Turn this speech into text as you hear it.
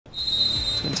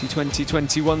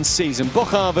2020-21 season.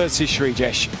 Bochar versus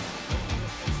Shootout.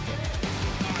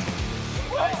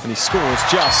 And he scores,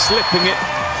 just slipping it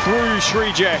through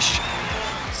Shootout.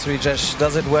 Shootout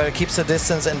does it well, keeps the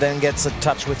distance and then gets a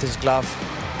touch with his glove.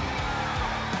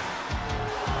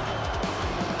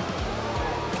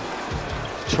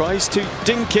 Tries to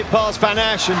dink it past Van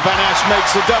Asch, and Van Asch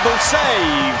makes a double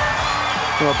save.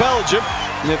 Well, Belgium,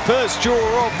 the first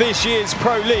draw of this year's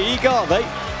Pro League, are they?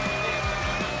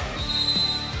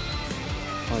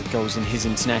 5 goals in his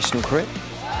international career.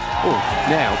 Oh,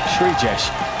 now Shootout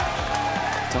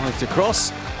dived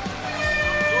across.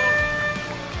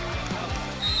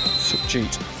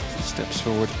 Shootout steps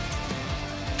forward.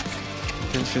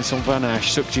 Against Vincent Van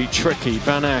Asch. Shootout tricky.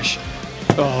 Van Asch.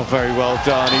 Oh, very well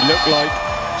done. He looked like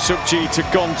Shootout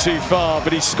had gone too far,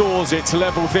 but he scores it to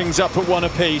level things up at 1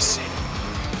 apiece.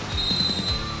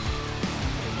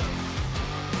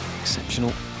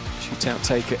 Exceptional shootout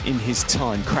taker in his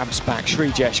time. Crabs back.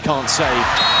 Shootout can't save.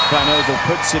 Van Obel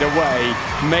puts it away.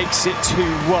 Makes it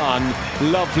 2-1.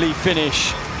 Lovely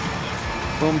finish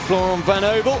from Florent Van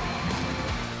Obel.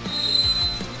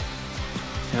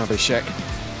 Now Bishek.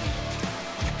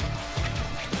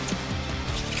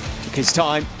 Took his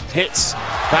time. Hits.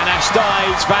 Van Asch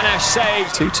dives. Van Asch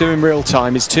saves. 2-2 in real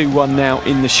time. It's 2-1 now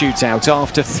in the shootout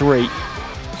after 3.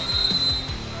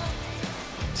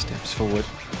 Steps forward.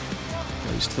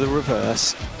 Goes to the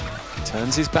reverse.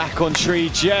 Turns his back on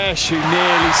Shootout, who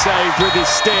nearly saved with his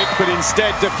stick, but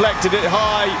instead deflected it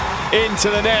high into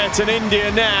the net. And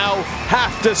India now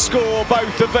have to score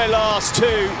both of their last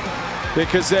 2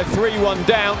 because they're 3-1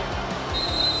 down.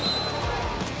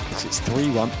 Because it's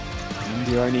 3-1.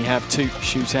 India only have 2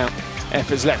 shootout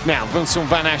efforts left now. Vincent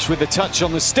Van Asch with a touch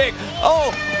on the stick.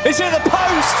 Oh, it's in the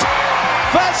post!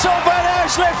 Vincent Van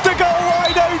Asch left the goal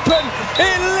wide open.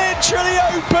 It literally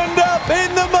opened up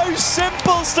in the most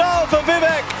simple style for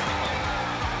Vivek.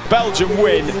 Belgium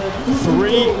win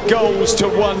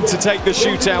 3-1 to take the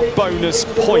shootout bonus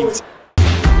point.